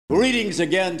Greetings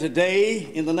again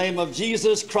today in the name of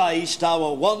Jesus Christ,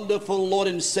 our wonderful Lord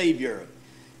and Savior.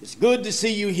 It's good to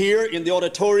see you here in the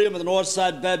auditorium of the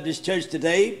Northside Baptist Church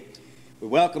today. We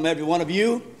welcome every one of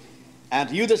you. And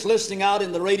to you that's listening out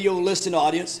in the radio listening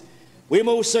audience, we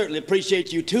most certainly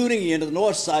appreciate you tuning in to the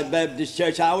Northside Baptist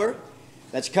Church Hour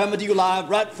that's coming to you live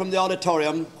right from the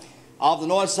auditorium of the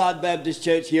Northside Baptist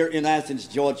Church here in Athens,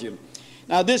 Georgia.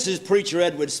 Now, this is Preacher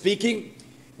Edward speaking.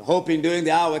 Hoping during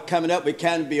the hour coming up we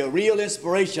can be a real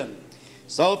inspiration.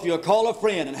 So if you'll call a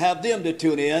friend and have them to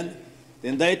tune in,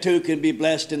 then they too can be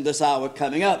blessed in this hour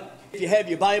coming up. If you have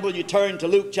your Bible, you turn to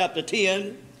Luke chapter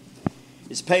 10.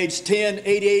 It's page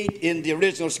 1088 in the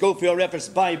original Schofield Reference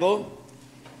Bible.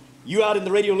 You out in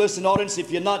the radio listening audience,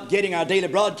 if you're not getting our daily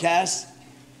broadcast,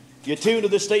 if you tune to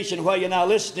the station where you're now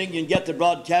listening, you can get the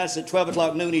broadcast at 12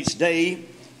 o'clock noon each day.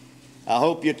 I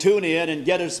hope you tune in and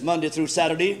get us Monday through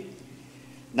Saturday.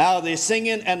 Now, the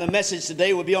singing and the message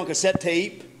today will be on cassette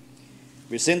tape.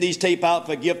 We send these tape out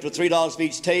for a gift of $3 for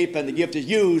each tape, and the gift is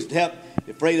used to help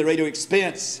defray the radio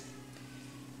expense.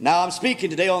 Now, I'm speaking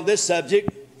today on this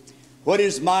subject: what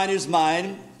is mine is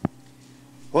mine,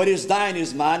 what is thine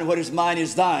is mine, and what is mine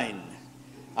is thine.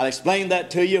 I'll explain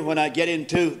that to you when I get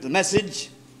into the message.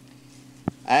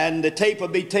 And the tape will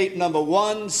be tape number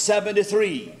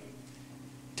 173.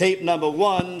 Tape number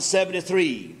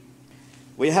 173.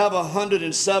 We have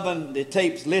 170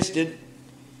 tapes listed.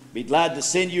 Be glad to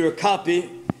send you a copy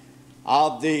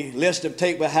of the list of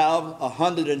tape we have,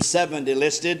 170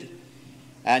 listed.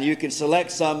 And you can select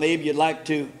some maybe you'd like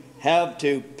to have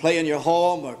to play in your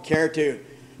home or carry to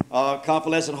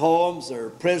convalescent homes or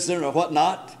prison or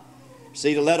whatnot.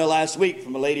 Received a letter last week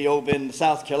from a lady over in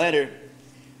South Carolina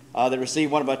that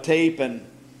received one of our tape, and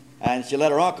she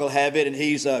let her uncle have it, and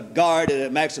he's a guard at a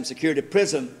maximum security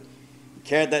prison.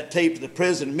 Carried that tape to the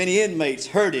prison. Many inmates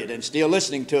heard it and still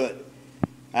listening to it.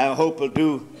 I hope it'll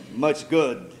do much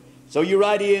good. So you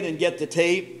write in and get the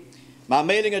tape. My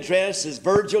mailing address is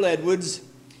Virgil Edwards,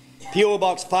 P.O.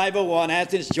 Box 501,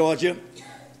 Athens, Georgia.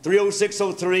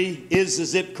 30603 is the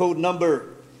zip code number.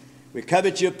 We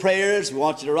covet your prayers. We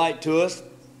want you to write to us.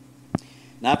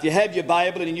 Now, if you have your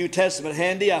Bible and the New Testament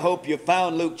handy, I hope you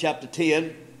found Luke chapter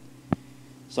 10.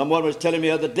 Someone was telling me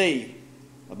the other day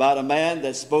about a man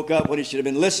that spoke up when he should have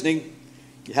been listening.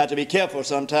 You have to be careful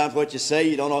sometimes what you say.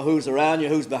 You don't know who's around you,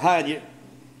 who's behind you.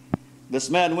 This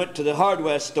man went to the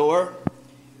hardware store,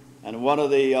 and one of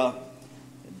the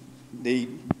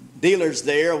dealers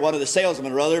there, one of the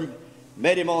salesmen rather,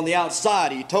 met him on the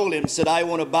outside. He told him, said, "I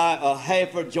want to buy a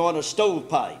half a joint of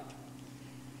stovepipe."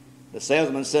 The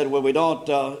salesman said, "Well, we don't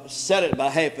sell it by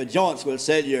half a joints. We'll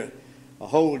sell you a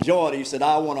whole joint." He said,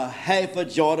 "I want a half a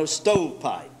joint of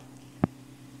stovepipe."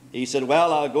 He said,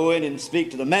 "Well, I'll go in and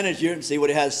speak to the manager and see what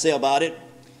he has to say about it."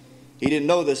 He didn't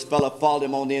know this fellow followed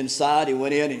him on the inside. He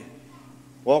went in, he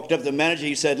walked up to the manager.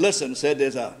 He said, "Listen," said,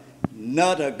 "there's a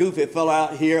nut, a goofy fellow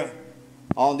out here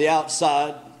on the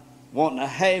outside wanting a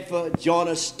half a joint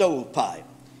of stovepipe."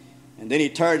 And then he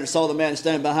turned and saw the man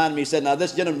standing behind him. He said, "Now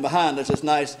this gentleman behind us, this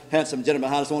nice, handsome gentleman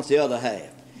behind us, wants the other half."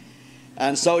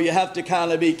 And so you have to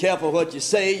kind of be careful what you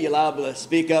say. You're liable to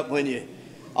speak up when you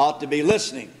ought to be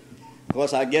listening. Of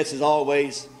course, I guess is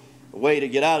always a way to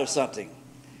get out of something.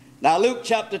 Now, Luke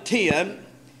chapter 10,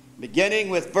 beginning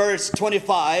with verse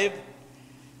 25.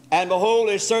 "And behold,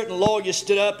 a certain lawyer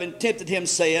stood up and tempted him,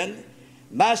 saying,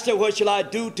 Master, what shall I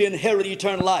do to inherit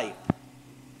eternal life?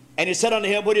 And he said unto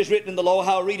him, What is written in the law?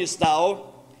 How readest thou?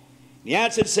 And he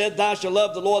answered and said, Thou shalt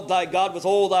love the Lord thy God with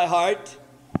all thy heart,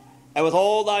 and with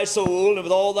all thy soul, and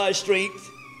with all thy strength,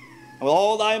 and with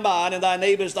all thy mind, and thy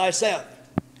neighbor as thyself.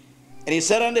 And he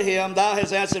said unto him, Thou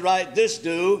hast answered right, this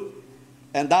do,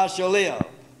 and thou shalt live.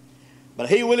 But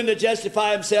he, willing to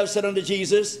justify himself, said unto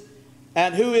Jesus,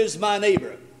 And who is my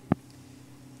neighbor?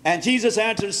 And Jesus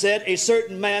answered and said, A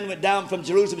certain man went down from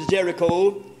Jerusalem to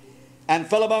Jericho, and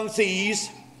fell among thieves,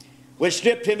 which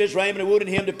stripped him his raiment, and wounded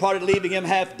him, departed, leaving him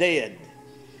half dead.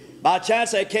 By chance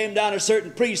there came down a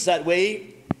certain priest that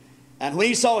way, and when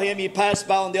he saw him, he passed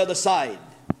by on the other side.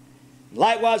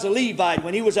 Likewise a Levite,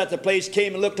 when he was at the place,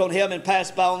 came and looked on him, and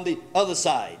passed by on the other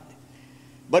side.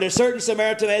 But a certain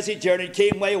Samaritan, as he journeyed,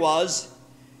 came where he was,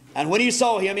 and when he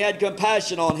saw him, he had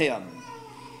compassion on him.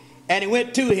 And he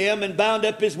went to him, and bound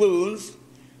up his wounds,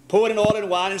 poured in oil and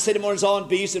wine, and set him on his own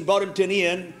beast, and brought him to an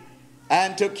inn,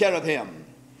 and took care of him.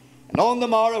 And on the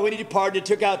morrow, when he departed,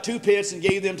 he took out 2 pence, and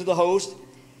gave them to the host,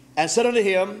 and said unto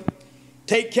him,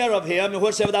 Take care of him, and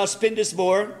whatsoever thou spendest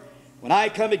more, when I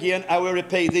come again, I will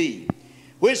repay thee.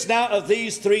 Which now of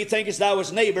these 3 thinkest thou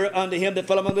was neighbor unto him that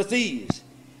fell among the thieves?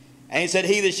 And he said,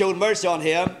 He that showed mercy on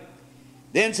him.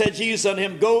 Then said Jesus unto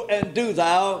him, Go and do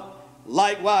thou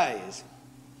likewise.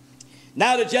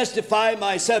 Now to justify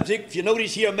my subject, if you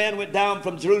notice here, a man went down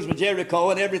from Jerusalem to Jericho,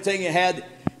 and everything he had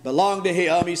belonged to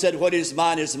him. He said, what is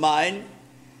mine is mine.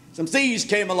 Some thieves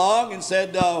came along and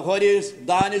said, what is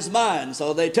thine is mine.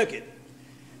 So they took it.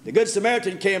 The good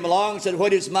Samaritan came along and said,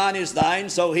 what is mine is thine.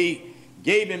 So he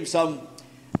gave him some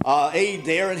aid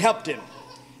there and helped him.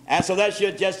 And so that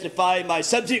should justify my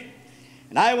subject.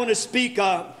 And I want to speak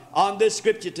on this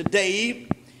scripture today.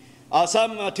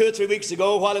 Some 2 or 3 weeks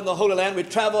ago, while in the Holy Land, we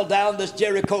traveled down this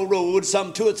Jericho road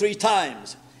some 2 or 3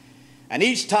 times. And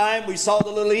each time we saw the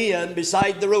little inn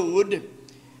beside the road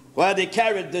where they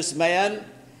carried this man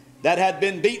that had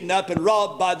been beaten up and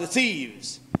robbed by the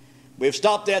thieves. We've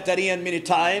stopped at that inn many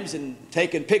times and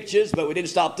taken pictures, but we didn't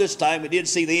stop this time. We did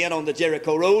see the inn on the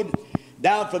Jericho road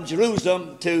down from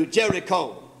Jerusalem to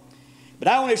Jericho. But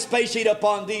I want to expatiate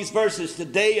upon these verses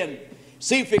today and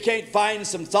see if we can't find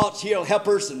some thoughts here will help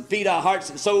us and feed our hearts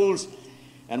and souls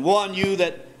and warn you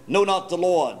that know not the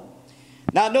Lord.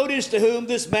 Now notice to whom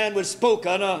this man was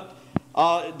spoken.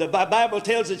 The Bible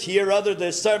tells us here, rather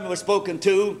the sermon was spoken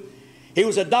to. He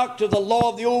was a doctor of the law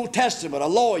of the Old Testament, a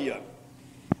lawyer.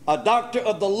 A doctor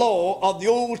of the law of the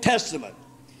Old Testament.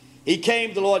 He came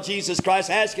to the Lord Jesus Christ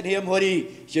asking him what he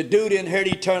should do to inherit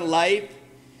eternal life.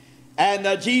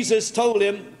 And Jesus told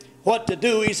him what to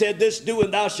do. He said, this do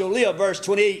and thou shalt live, verse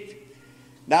 28.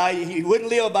 Now, he wouldn't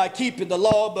live by keeping the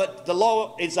law, but the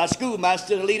law is our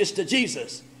schoolmaster to lead us to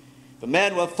Jesus. If a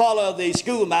man will follow the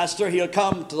schoolmaster, he'll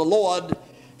come to the Lord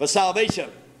for salvation.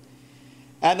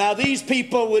 And now these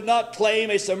people would not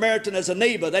claim a Samaritan as a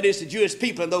neighbor. That is, the Jewish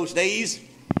people in those days.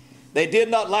 They did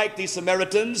not like the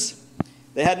Samaritans.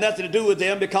 They had nothing to do with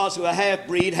them because they were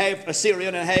half-breed, half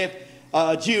Assyrian and half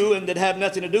Jew, and they'd have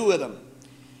nothing to do with them.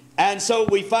 And so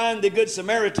we find the good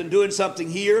Samaritan doing something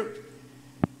here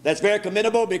that's very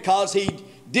commendable, because he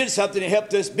did something to help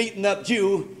this beaten up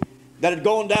Jew that had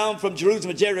gone down from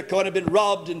Jerusalem to Jericho and had been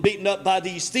robbed and beaten up by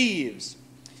these thieves.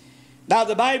 Now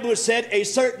the Bible said a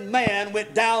certain man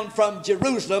went down from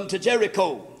Jerusalem to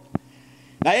Jericho.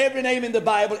 Now every name in the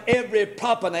Bible, every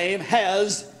proper name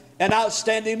has an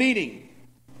outstanding meaning.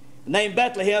 The name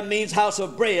Bethlehem means house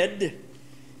of bread.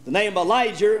 The name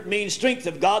Elijah means strength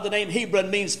of God. The name Hebron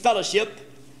means fellowship.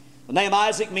 The name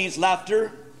Isaac means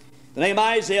laughter. The name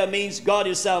Isaiah means God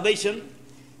is salvation.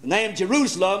 The name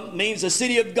Jerusalem means the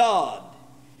city of God.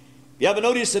 You ever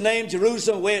notice the name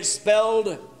Jerusalem, where it's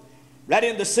spelled? Right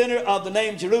in the center of the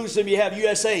name Jerusalem, you have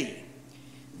USA.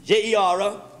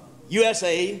 J-E-R-U-S-A-L-A-M.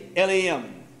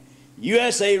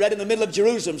 USA right in the middle of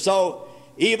Jerusalem. So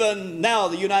even now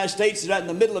the United States is right in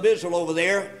the middle of Israel over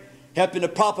there, helping to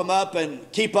prop them up and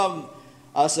keep them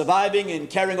surviving and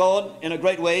carrying on in a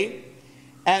great way.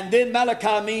 And then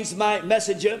Malachi means my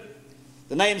messenger.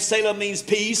 The name Salem means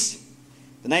peace.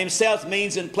 The name Seth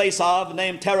means in place of. The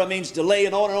name Terah means delay,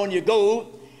 and on you go.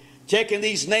 Checking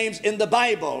these names in the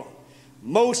Bible.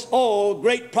 Most all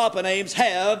great proper names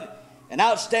have an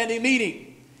outstanding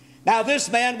meaning. Now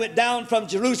this man went down from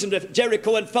Jerusalem to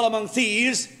Jericho and fell among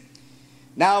thieves.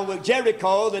 Now with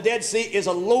Jericho, the Dead Sea is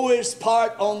the lowest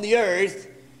part on the earth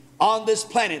on this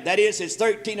planet. That is, it's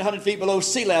 1,300 feet below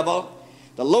sea level,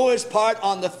 the lowest part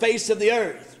on the face of the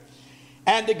earth.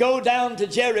 And to go down to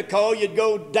Jericho, you'd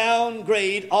go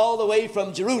downgrade all the way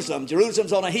from Jerusalem.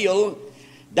 Jerusalem's on a hill,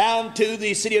 down to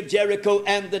the city of Jericho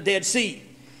and the Dead Sea.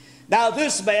 Now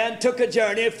this man took a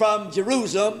journey from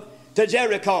Jerusalem to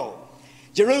Jericho.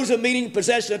 Jerusalem meaning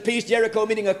possession of peace, Jericho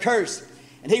meaning a curse.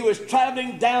 And he was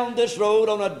traveling down this road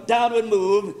on a downward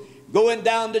move, going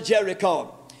down to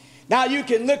Jericho. Now you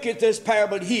can look at this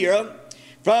parable here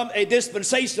from a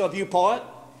dispensational viewpoint.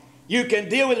 You can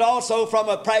deal with it also from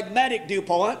a pragmatic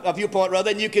viewpoint,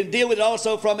 and you can deal with it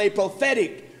also from a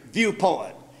prophetic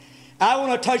viewpoint. I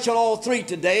want to touch on all three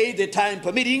today, the time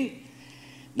permitting.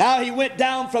 Now he went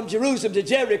down from Jerusalem to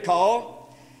Jericho,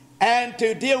 and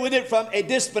to deal with it from a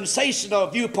dispensational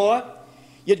viewpoint,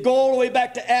 you'd go all the way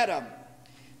back to Adam.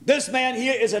 This man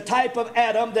here is a type of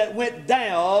Adam that went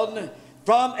down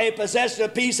from a possession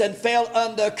of peace and fell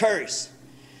under a curse.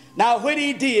 Now when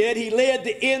he did, he led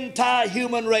the entire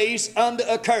human race under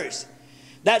a curse.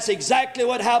 That's exactly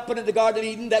what happened in the Garden of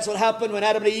Eden. That's what happened when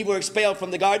Adam and Eve were expelled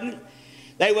from the garden.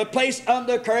 They were placed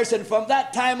under a curse, and from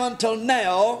that time until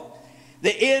now,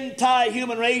 the entire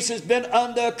human race has been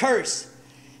under a curse.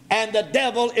 And the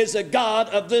devil is the god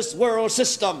of this world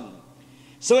system.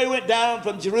 So he went down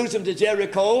from Jerusalem to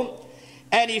Jericho,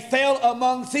 and he fell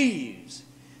among thieves.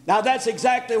 Now that's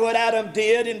exactly what Adam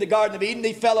did in the Garden of Eden.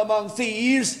 He fell among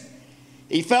thieves.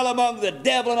 He fell among the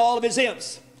devil and all of his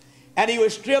imps. And he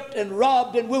was stripped and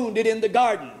robbed and wounded in the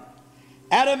garden.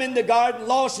 Adam in the garden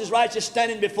lost his righteous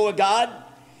standing before God.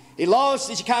 He lost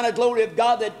the Shekinah glory of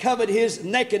God that covered his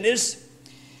nakedness.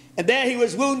 And there he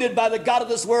was wounded by the God of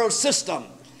this world system.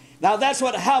 Now that's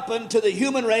what happened to the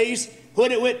human race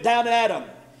when it went down in Adam.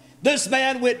 This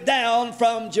man went down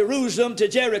from Jerusalem to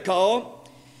Jericho,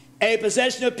 a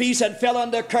possession of peace, and fell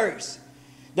under curse.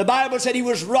 The Bible said he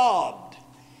was robbed.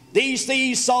 These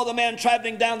thieves saw the man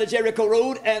traveling down the Jericho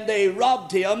road, and they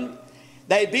robbed him.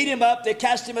 They beat him up, they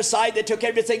cast him aside, they took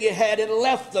everything he had and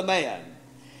left the man.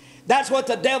 That's what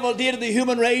the devil did to the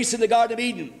human race in the Garden of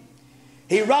Eden.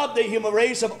 He robbed the human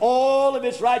race of all of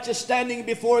its righteous standing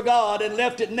before God and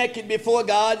left it naked before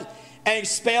God and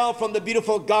expelled from the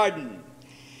beautiful garden.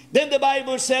 Then the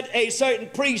Bible said a certain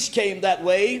priest came that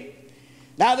way.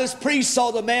 Now this priest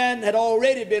saw the man had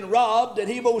already been robbed, and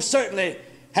he most certainly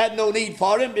had no need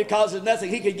for him because there's nothing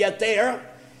he could get there.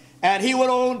 And he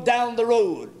went on down the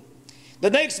road. The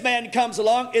next man comes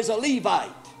along is a Levite.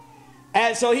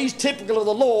 And so he's typical of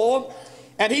the law.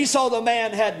 And he saw the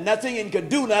man had nothing and could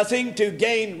do nothing to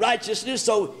gain righteousness.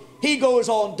 So he goes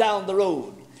on down the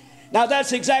road. Now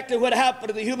that's exactly what happened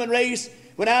to the human race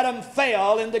when Adam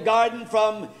fell in the garden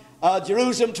from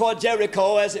Jerusalem toward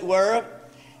Jericho, as it were.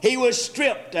 He was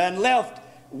stripped and left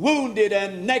wounded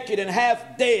and naked and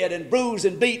half dead and bruised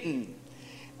and beaten.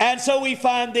 And so we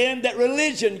find then that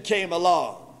religion came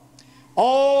along.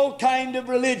 All kind of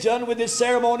religion with its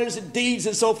ceremonies and deeds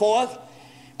and so forth.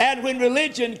 And when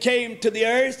religion came to the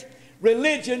earth,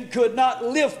 religion could not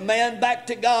lift man back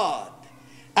to God.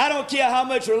 I don't care how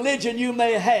much religion you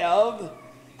may have,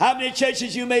 how many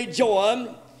churches you may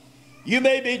join. You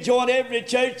may be joined every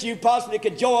church you possibly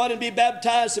could join and be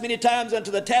baptized so many times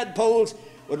until the tadpoles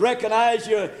would recognize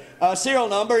your serial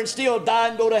number and still die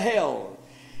and go to hell.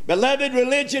 Beloved,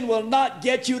 religion will not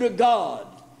get you to God.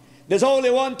 There's only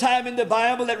one time in the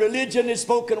Bible that religion is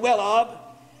spoken well of,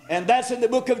 and that's in the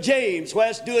book of James, where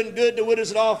it's doing good to widows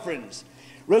and orphans.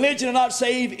 Religion will not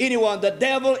save anyone. The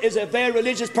devil is a very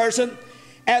religious person,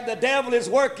 and the devil is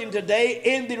working today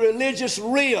in the religious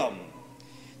realm.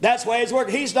 That's why he's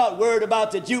working. He's not worried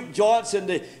about the juke joints and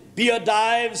the beer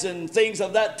dives and things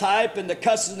of that type and the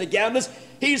cusses and the gamblers.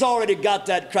 He's already got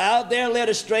that crowd. They're led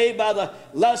astray by the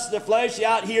lust of the flesh,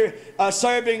 out here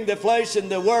serving the flesh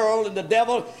and the world and the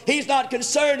devil. He's not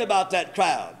concerned about that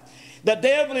crowd. The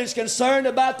devil is concerned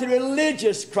about the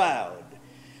religious crowd.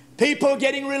 People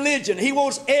getting religion. He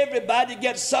wants everybody to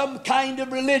get some kind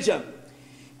of religion.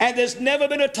 And there's never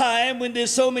been a time when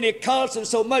there's so many cults and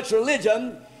so much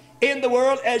religion in the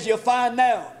world as you find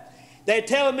now. They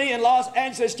tell me in Los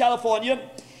Angeles, California,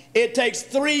 it takes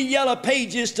 3 yellow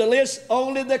pages to list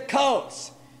only the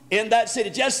cults in that city,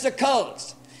 just the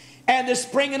cults. And they're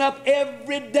springing up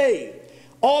every day.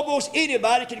 Almost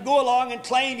anybody can go along and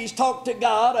claim he's talked to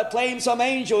God, or claim some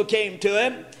angel came to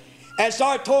him, and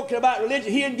start talking about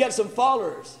religion. He can get some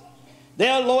followers.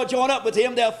 They'll, Lord, join up with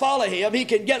him. They'll follow him. He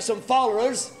can get some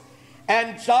followers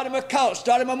and start him a cult,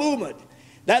 start him a movement.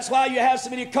 That's why you have so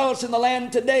many cults in the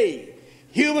land today.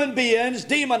 Human beings,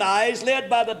 demonized, led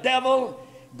by the devil,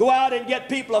 go out and get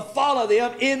people to follow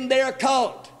them in their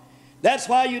cult. That's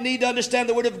why you need to understand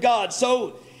the Word of God.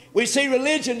 So we see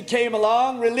religion came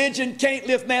along. Religion can't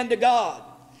lift man to God.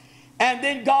 And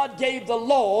then God gave the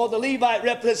law. The Levite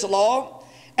represents the law.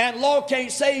 And law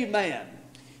can't save man.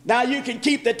 Now you can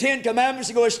keep the 10 Commandments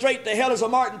and go as straight to hell as a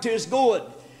martin to his gourd.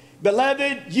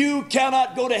 Beloved, you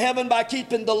cannot go to heaven by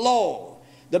keeping the law.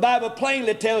 The Bible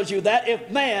plainly tells you that if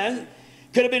man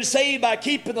could have been saved by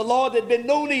keeping the law, there'd been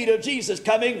no need of Jesus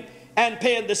coming and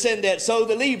paying the sin debt. So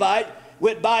the Levite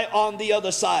went by on the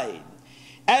other side.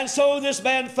 And so this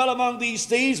man fell among these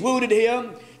thieves, wounded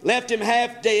him, left him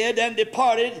half dead, and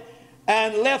departed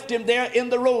and left him there in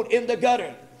the road, in the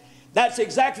gutter. That's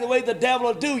exactly the way the devil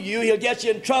will do you. He'll get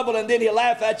you in trouble, and then he'll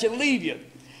laugh at you and leave you.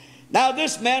 Now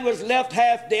this man was left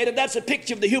half dead, and that's a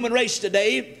picture of the human race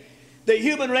today. The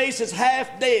human race is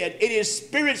half dead. It is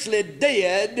spiritually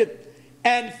dead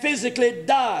and physically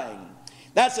dying.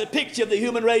 That's a picture of the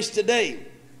human race today.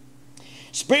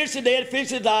 Spiritually dead,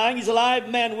 physically dying. He's alive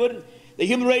manward. The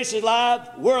human race is alive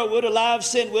worldward, alive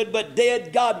sinward, but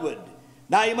dead Godward.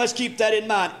 Now you must keep that in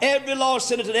mind. Every lost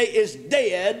sinner today is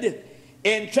dead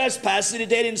in trespasses and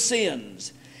dead in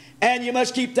sins. And you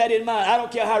must keep that in mind. I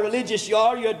don't care how religious you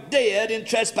are, you're dead in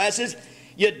trespasses.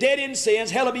 You're dead in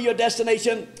sins. Hell will be your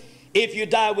destination if you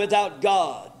die without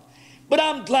God. But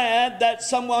I'm glad that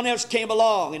someone else came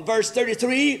along. In verse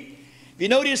 33, if you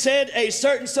notice, it said, a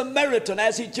certain Samaritan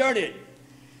as he journeyed.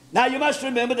 Now you must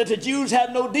remember that the Jews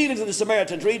had no dealings with the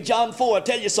Samaritans. Read John 4, I'll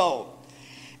tell you so.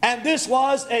 And this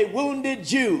was a wounded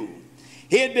Jew.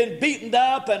 He had been beaten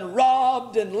up and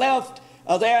robbed and left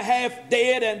there half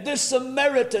dead, and this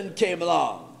Samaritan came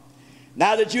along.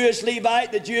 Now the Jewish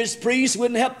Levite, the Jewish priest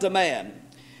wouldn't help the man.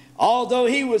 Although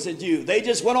he was a Jew, they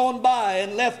just went on by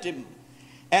and left him.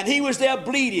 And he was there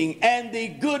bleeding, and the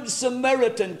Good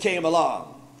Samaritan came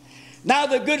along. Now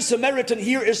the Good Samaritan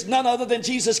here is none other than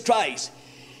Jesus Christ.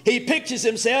 He pictures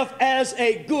himself as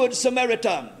a Good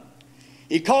Samaritan.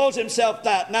 He calls himself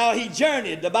that. Now he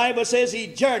journeyed. The Bible says he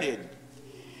journeyed.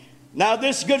 Now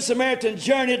this Good Samaritan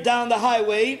journeyed down the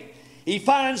highway. He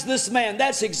finds this man.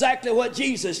 That's exactly what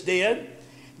Jesus did.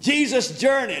 Jesus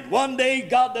journeyed. One day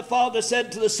God the Father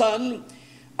said to the Son,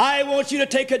 I want you to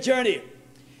take a journey.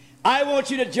 I want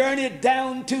you to journey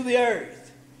down to the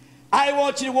earth. I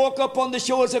want you to walk up on the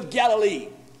shores of Galilee.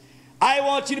 I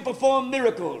want you to perform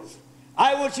miracles.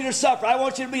 I want you to suffer. I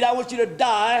want you to bleed. I want you to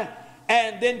die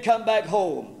and then come back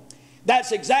home.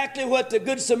 That's exactly what the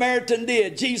Good Samaritan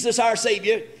did. Jesus, our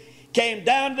Savior, came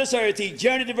down to this earth. He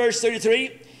journeyed to verse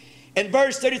 33. In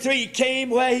verse 33, he came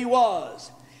where he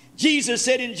was. Jesus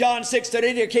said in John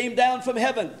 6:38, he came down from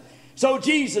heaven. So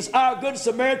Jesus, our Good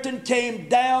Samaritan, came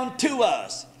down to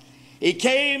us. He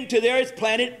came to the earth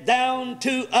planet down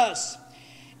to us.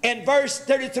 In verse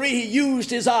 33, he used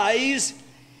his eyes.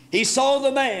 He saw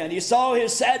the man. He saw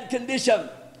his sad condition.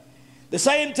 The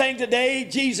same thing today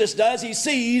Jesus does. He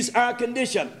sees our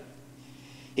condition.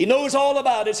 He knows all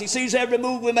about us. He sees every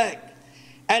move we make.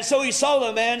 And so he saw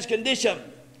the man's condition.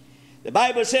 The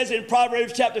Bible says in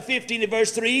Proverbs chapter 15 and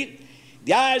verse 3,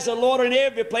 the eyes of the Lord are in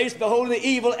every place, beholding the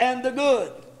evil and the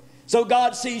good. So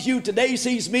God sees you today,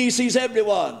 sees me, sees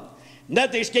everyone.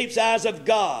 Nothing escapes the eyes of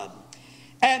God.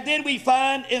 And then we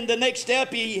find in the next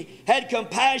step, he had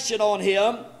compassion on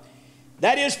him.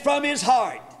 That is from his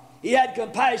heart. He had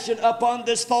compassion upon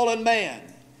this fallen man.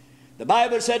 The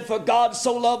Bible said, for God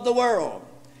so loved the world,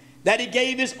 that he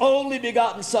gave his only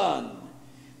begotten Son,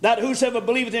 that whosoever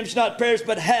believeth him should not perish,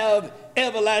 but have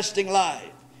everlasting life.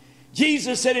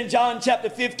 Jesus said in John chapter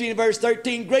 15, verse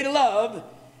 13, greater love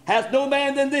hath no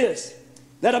man than this,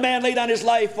 that a man lay down his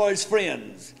life for his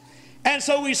friends. And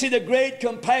so we see the great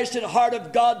compassionate heart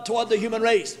of God toward the human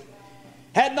race.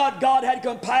 Had not God had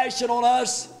compassion on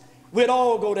us, we'd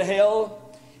all go to hell.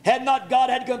 Had not God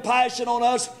had compassion on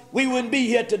us, we wouldn't be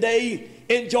here today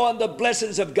enjoying the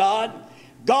blessings of God.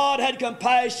 God had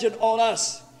compassion on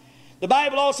us. The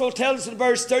Bible also tells us in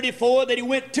verse 34 that he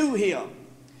went to him.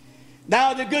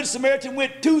 Now the Good Samaritan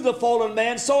went to the fallen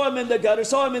man, saw him in the gutter,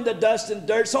 saw him in the dust and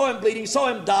dirt, saw him bleeding, saw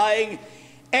him dying,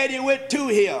 and he went to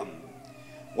him.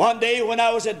 One day when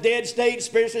I was a dead state,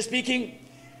 spiritually speaking,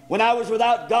 when I was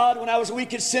without God, when I was a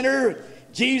wicked sinner,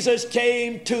 Jesus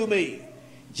came to me.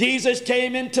 Jesus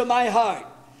came into my heart.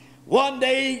 One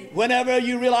day, whenever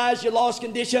you realize your lost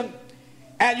condition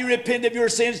and you repent of your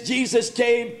sins, Jesus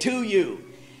came to you.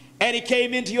 And he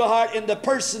came into your heart in the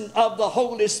person of the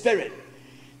Holy Spirit.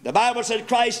 The Bible said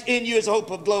Christ in you is the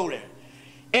hope of glory.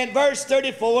 In verse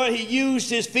 34, he used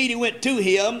his feet, he went to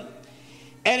him.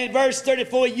 And in verse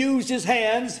 34, he used his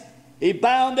hands, he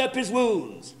bound up his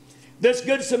wounds. This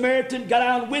Good Samaritan got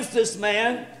on with this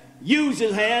man, used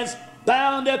his hands,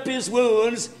 bound up his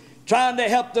wounds, trying to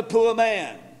help the poor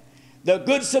man. The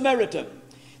Good Samaritan.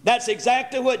 That's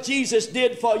exactly what Jesus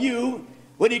did for you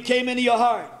when he came into your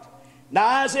heart.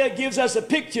 Now Isaiah gives us a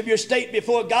picture of your state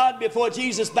before God before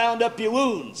Jesus bound up your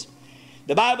wounds.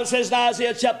 The Bible says in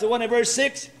Isaiah chapter 1 and verse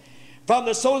 6, from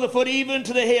the sole of the foot even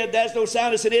to the head, there's no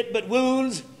soundness in it, but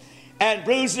wounds and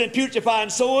bruises and putrefying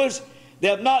sores. They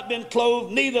have not been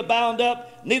clothed, neither bound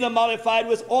up, neither mollified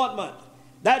with ointment.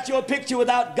 That's your picture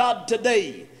without God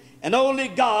today. And only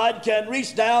God can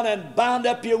reach down and bound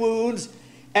up your wounds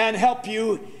and help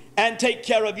you and take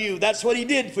care of you. That's what he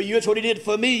did for you. That's what he did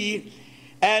for me.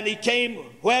 And he came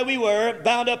where we were,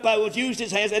 bound up by wounds, used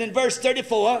his hands. And in verse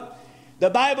 34, the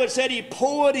Bible said he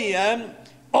poured in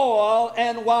oil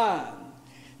and wine.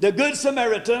 The Good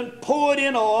Samaritan poured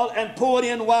in oil and poured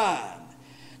in wine.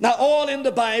 Now, oil in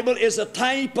the Bible is a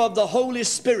type of the Holy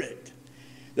Spirit.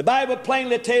 The Bible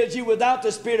plainly tells you without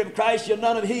the Spirit of Christ, you're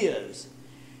none of his.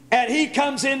 And he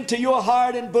comes into your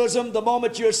heart and bosom the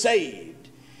moment you're saved.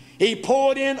 He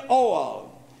poured in oil.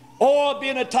 Oil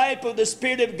being a type of the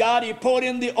Spirit of God, he poured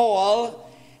in the oil.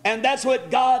 And that's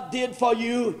what God did for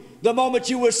you the moment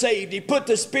you were saved. He put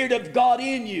the Spirit of God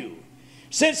in you.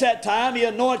 Since that time, he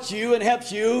anoints you and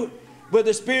helps you with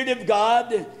the Spirit of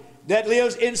God that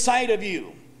lives inside of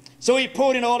you. So he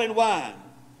poured in oil and wine.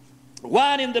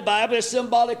 Wine in the Bible is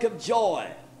symbolic of joy.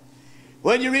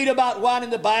 When you read about wine in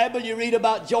the Bible, you read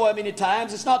about joy many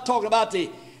times. It's not talking about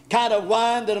the kind of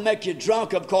wine that'll make you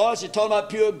drunk, of course. It's talking about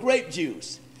pure grape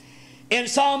juice. In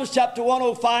Psalms chapter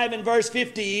 105 and verse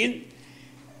 15,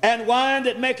 and wine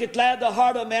that maketh glad the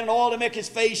heart of man, and oil to make his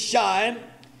face shine,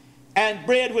 and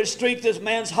bread which strengtheneth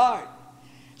man's heart.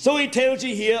 So he tells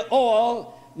you here,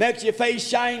 oil makes your face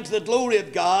shine to the glory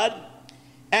of God,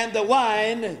 and the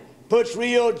wine puts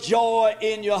real joy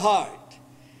in your heart.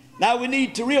 Now we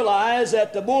need to realize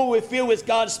that the more we fill with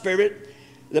God's Spirit,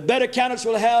 the better countenance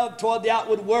we'll have toward the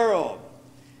outward world.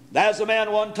 There's a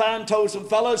man one time told some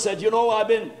fellows, said, you know, I've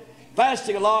been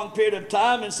fasting a long period of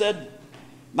time, and said,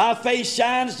 my face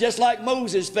shines just like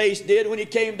Moses' face did when he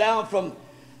came down from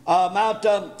Mount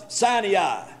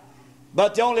Sinai.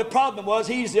 But the only problem was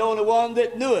he's the only one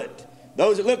that knew it.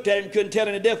 Those that looked at him couldn't tell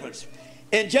any difference.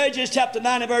 In Judges chapter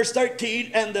 9 and verse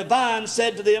 13, and the vine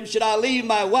said to them, should I leave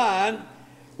my wine,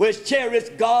 which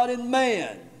cherisheth God and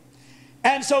man?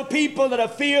 And so people that are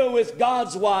filled with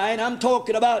God's wine, I'm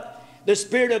talking about the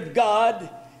Spirit of God,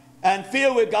 and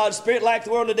filled with God's Spirit like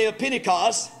the world on the day of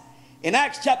Pentecost. In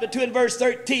Acts chapter 2 and verse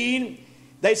 13,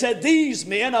 they said, these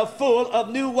men are full of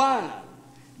new wine.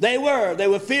 They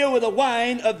were filled with the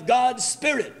wine of God's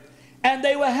Spirit, and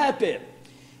they were happy,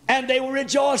 and they were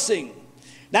rejoicing.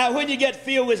 Now, when you get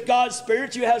filled with God's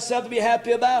Spirit, you have something to be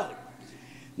happy about.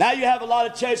 Now, you have a lot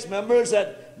of church members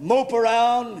that mope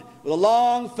around with a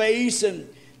long face and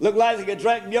look like they could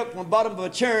drink milk from the bottom of a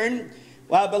churn.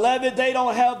 Well, beloved, they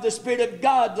don't have the Spirit of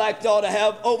God like they ought to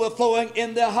have overflowing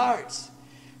in their hearts.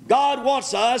 God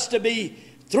wants us to be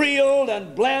thrilled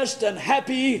and blessed and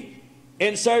happy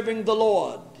in serving the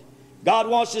Lord. God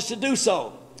wants us to do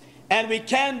so. And we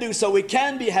can do so. We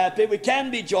can be happy. We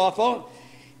can be joyful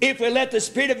if we let the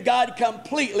Spirit of God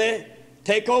completely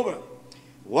take over.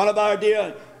 One of our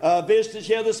dear visitors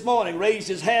here this morning raised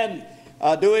his hand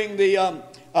doing the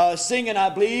singing, I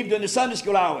believe, during the Sunday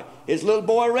school hour. His little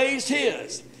boy raised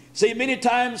his. See, many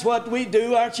times what we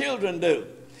do, our children do.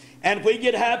 And if we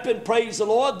get happy and praise the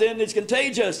Lord, then it's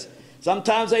contagious.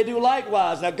 Sometimes they do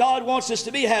likewise. Now, God wants us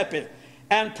to be happy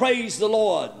and praise the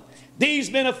Lord.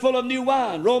 These men are full of new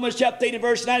wine. Romans chapter 8 and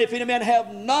verse 9, if any man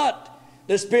have not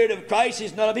the Spirit of Christ,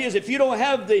 he's none of his. If you don't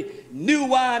have the new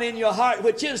wine in your heart,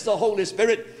 which is the Holy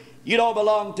Spirit, you don't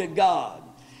belong to God.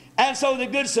 And so the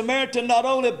Good Samaritan not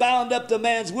only bound up the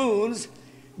man's wounds,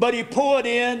 but he poured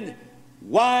in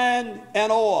wine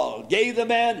and oil, gave the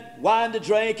man wine to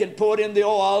drink and poured in the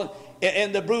oil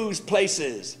in the bruised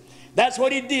places. That's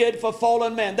what he did for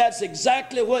fallen man. That's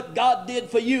exactly what God did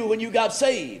for you when you got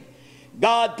saved.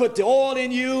 God put the oil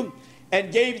in you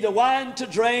and gave you the wine to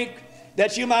drink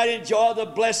that you might enjoy the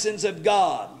blessings of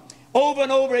God. Over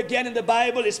and over again in the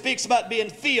Bible, it speaks about being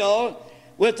filled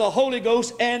with the Holy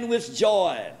Ghost and with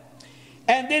joy.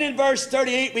 And then in verse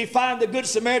 38, we find the Good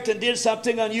Samaritan did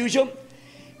something unusual.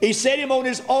 He set him on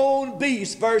his own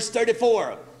beast, verse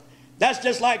 34. That's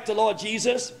just like the Lord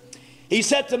Jesus. He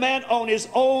set the man on his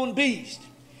own beast.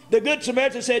 The Good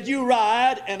Samaritan said, you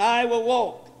ride and I will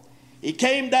walk. He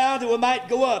came down that we might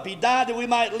go up. He died that we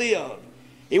might live.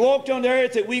 He walked on the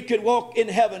earth that we could walk in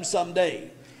heaven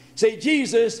someday. See,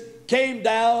 Jesus came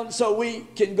down so we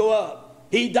can go up.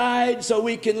 He died so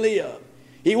we can live.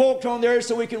 He walked on the earth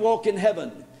so we can walk in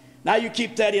heaven. Now you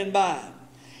keep that in mind.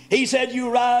 He said, you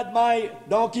ride my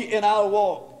donkey and I'll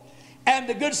walk. And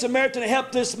the Good Samaritan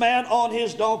helped this man on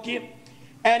his donkey,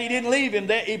 and he didn't leave him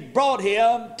there. He brought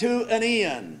him to an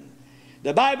inn.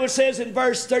 The Bible says in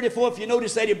verse 34, if you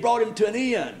notice that, he brought him to an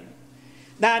inn.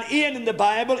 Now, an inn in the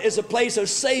Bible is a place of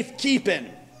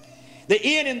safekeeping. The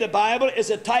inn in the Bible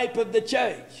is a type of the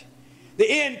church. The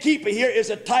innkeeper here is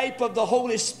a type of the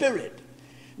Holy Spirit.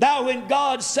 Now, when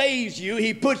God saves you,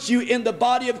 he puts you in the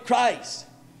body of Christ.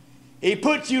 He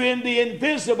puts you in the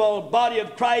invisible body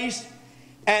of Christ,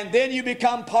 and then you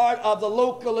become part of the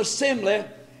local assembly.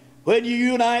 When you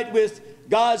unite with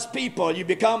God's people, you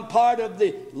become part of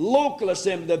the local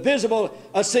assembly, the visible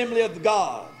assembly of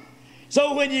God.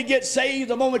 So when you get saved,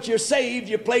 the moment you're saved,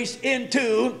 you're placed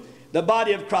into the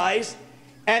body of Christ.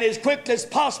 And as quickly as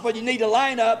possible, you need to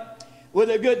line up with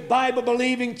a good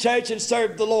Bible-believing church and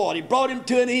serve the Lord. He brought him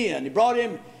to an inn. He brought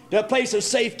him to a place of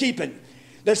safekeeping.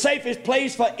 The safest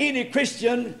place for any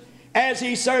Christian as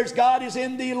he serves God is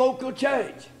in the local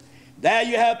church. There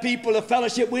you have people to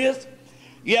fellowship with.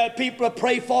 You have people to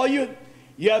pray for you.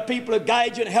 You have people to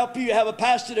guide you and help you. You have a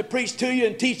pastor to preach to you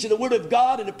and teach you the Word of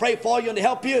God and to pray for you and to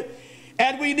help you.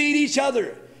 And we need each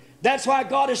other. That's why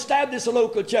God established a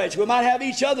local church. We might have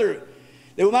each other.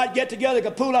 That we might get together,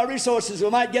 can pool our resources. We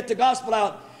might get the gospel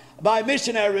out by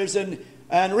missionaries and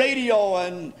radio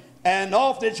and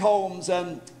orphanage homes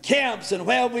and camps and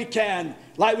wherever we can,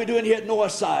 like we're doing here at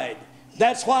Northside.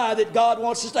 That's why that God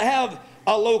wants us to have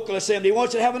a local assembly. He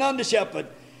wants you to have an under shepherd,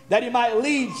 that he might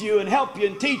lead you and help you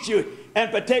and teach you and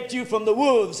protect you from the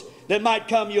wolves that might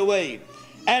come your way.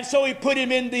 And so he put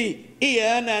him in the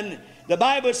inn, and the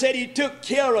Bible said he took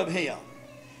care of him.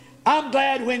 I'm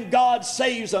glad when God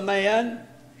saves a man,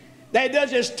 They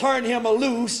doesn't just turn him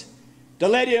loose to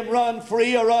let him run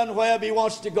free or run wherever he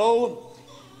wants to go.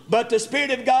 But the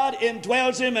Spirit of God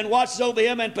indwells him and watches over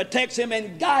him and protects him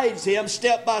and guides him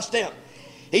step by step.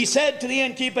 He said to the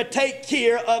innkeeper, take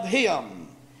care of him.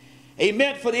 He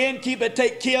meant for the innkeeper to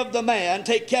take care of the man,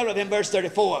 take care of him, verse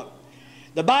 34.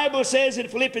 The Bible says in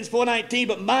Philippians 4:19,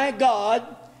 but my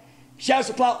God shall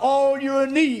supply all your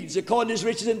needs according to his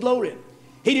riches and glory.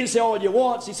 He didn't say all your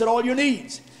wants, he said all your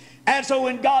needs. And so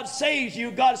when God saves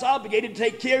you, God is obligated to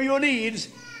take care of your needs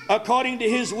according to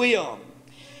his will.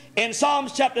 In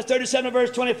Psalms chapter 37,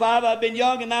 verse 25, I've been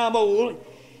young and now I'm old,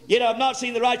 yet I've not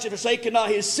seen the righteous forsaken, nor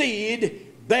his seed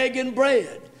begging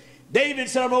bread. David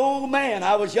said, I'm an old man.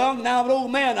 I was young, now I'm an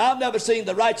old man. I've never seen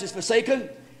the righteous forsaken,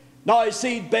 nor his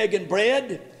seed begging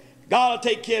bread. God will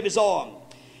take care of his own.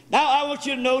 Now I want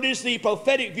you to notice the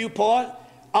prophetic viewpoint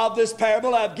of this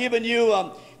parable. I've given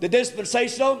you the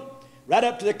dispensational, right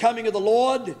up to the coming of the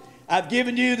Lord. I've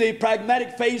given you the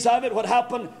pragmatic phase of it, what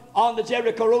happened on the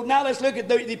Jericho road. Now let's look at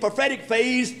the prophetic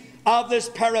phase of this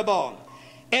parable.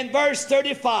 In verse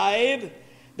 35,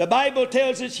 the Bible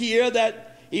tells us here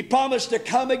that he promised to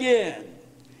come again.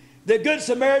 The Good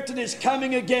Samaritan is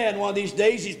coming again one of these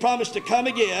days. He's promised to come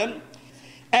again.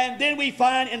 And then we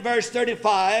find in verse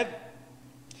 35,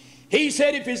 he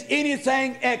said, if there's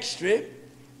anything extra,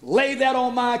 lay that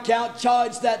on my account,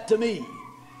 charge that to me.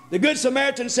 The Good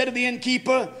Samaritan said to the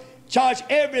innkeeper, charge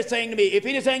everything to me. If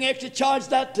anything extra, charge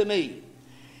that to me.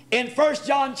 In 1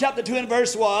 John chapter 2 and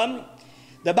verse 1,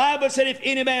 the Bible said, if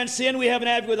any man sin, we have an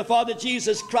advocate with the Father,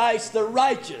 Jesus Christ the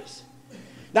righteous.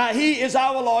 Now he is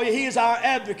our lawyer, he is our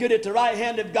advocate at the right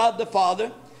hand of God the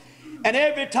Father. And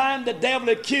every time the devil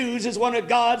accuses one of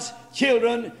God's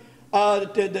children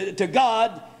to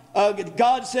God,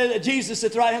 God said, Jesus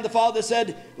at the right hand of the Father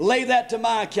said, lay that to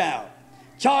my account.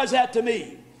 Charge that to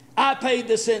me. I paid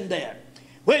the sin debt.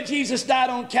 When Jesus died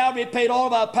on Calvary, he paid all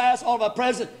of our past, all of our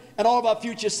present, and all of our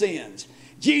future sins.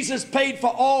 Jesus paid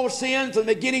for all sins from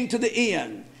the beginning to the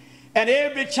end. And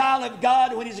every child of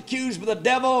God, when he's accused by the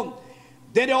devil,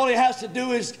 then all he has to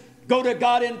do is go to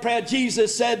God in prayer.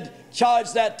 Jesus said,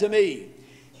 charge that to me.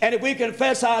 And if we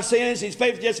confess our sins, he's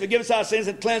faithful just to forgive us our sins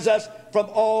and cleanse us from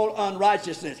all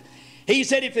unrighteousness. He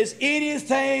said, if there's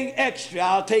anything extra,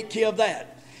 I'll take care of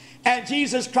that. And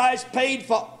Jesus Christ paid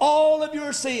for all of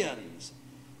your sins.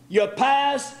 Your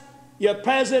past, your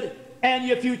present, and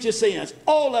your future sins.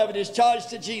 All of it is charged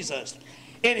to Jesus.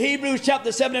 In Hebrews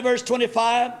chapter 7 and verse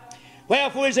 25,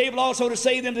 wherefore he is able also to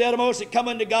save them to the uttermost that come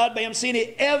unto God by him, seeing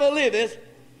he ever liveth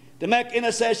to make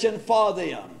intercession for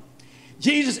them.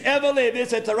 Jesus ever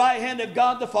liveth at the right hand of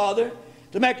God the Father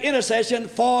to make intercession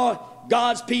for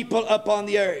God's people upon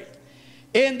the earth.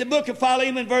 In the book of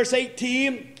Philemon, verse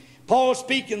 18, Paul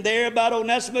speaking there about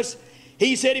Onesimus,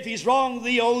 he said, if he's wronged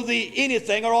thee, owe thee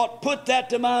anything, or ought put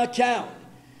that to my account.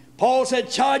 Paul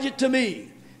said, charge it to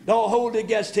me. Don't hold it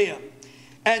against him.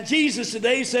 And Jesus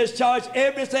today says, charge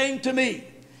everything to me.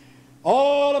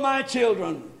 All of my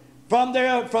children, from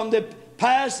the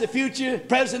past, the future,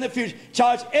 present, the future,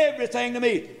 charge everything to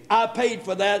me. I paid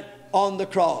for that on the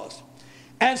cross.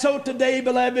 And so today,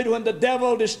 beloved, when the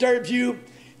devil disturbs you,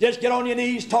 just get on your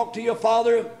knees, talk to your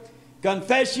Father,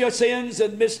 confess your sins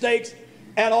and mistakes,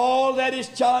 and all that is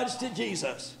charged to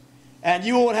Jesus. And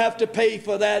you won't have to pay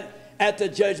for that at the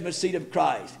judgment seat of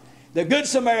Christ. The Good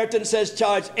Samaritan says,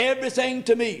 charge everything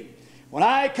to me. When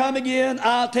I come again,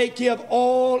 I'll take care of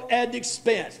all at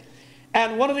expense.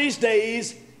 And one of these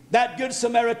days, that Good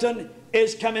Samaritan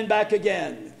is coming back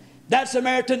again. That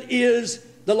Samaritan is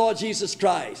the Lord Jesus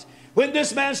Christ. When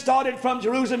this man started from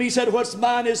Jerusalem, he said, what's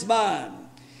mine is mine.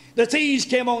 The thieves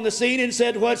came on the scene and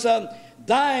said, what's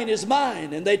thine is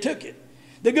mine, and they took it.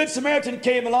 The Good Samaritan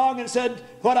came along and said,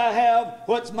 what I have,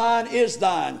 what's mine is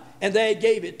thine, and they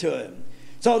gave it to him.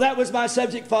 So that was my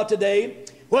subject for today.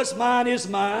 What's mine is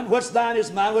mine, what's thine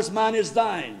is mine, what's mine is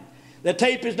thine. The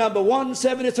tape is number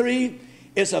 173.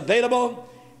 It's available.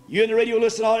 You in the radio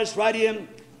listening audience, write in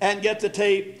and get the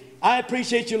tape. I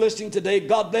appreciate you listening today.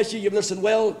 God bless you. You've listened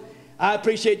well. I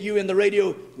appreciate you in the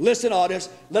radio listening audience.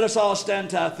 Let us all stand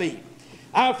to our feet.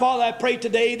 Our Father, I pray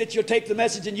today that you'll take the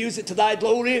message and use it to thy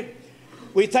glory.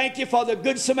 We thank you for the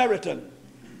Good Samaritan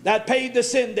that paid the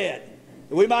sin debt,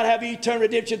 that we might have eternal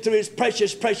redemption through his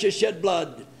precious, precious shed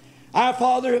blood. Our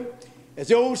Father, as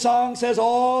the old song says,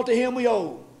 all to him we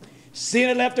owe. Sin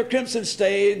had left a crimson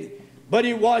stain, but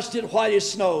he washed it white as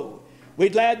snow. We're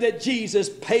glad that Jesus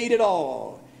paid it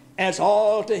all, as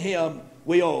all to him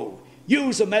we owe.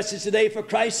 Use the message today for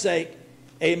Christ's sake.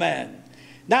 Amen.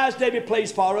 Now as David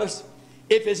plays for us,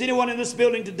 if there's anyone in this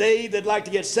building today that'd like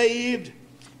to get saved,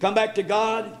 come back to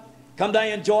God, come down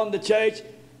and join the church,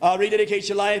 rededicate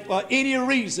your life, or any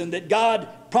reason that God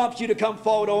prompts you to come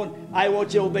forward on, I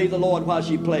want you to obey the Lord while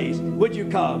she plays. Would you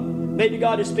come? Maybe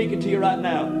God is speaking to you right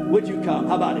now. Would you come?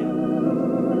 How about it?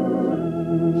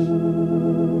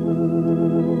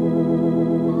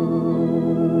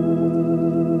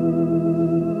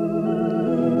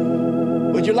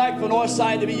 Would you like for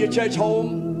Northside to be your church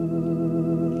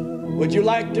home? Would you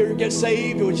like to get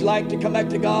saved? Would you like to come back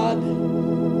to God?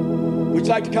 Would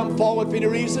you like to come forward for any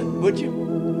reason? Would you?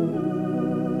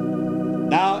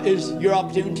 Now is your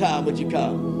opportune time. Would you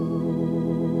come?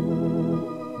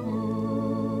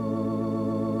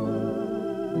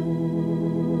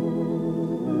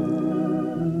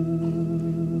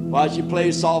 While she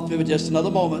plays softly for just another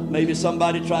moment, maybe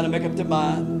somebody trying to make up their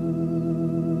mind.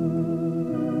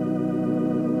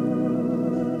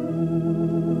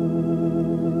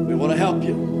 We want to help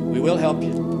you. We will help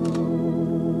you.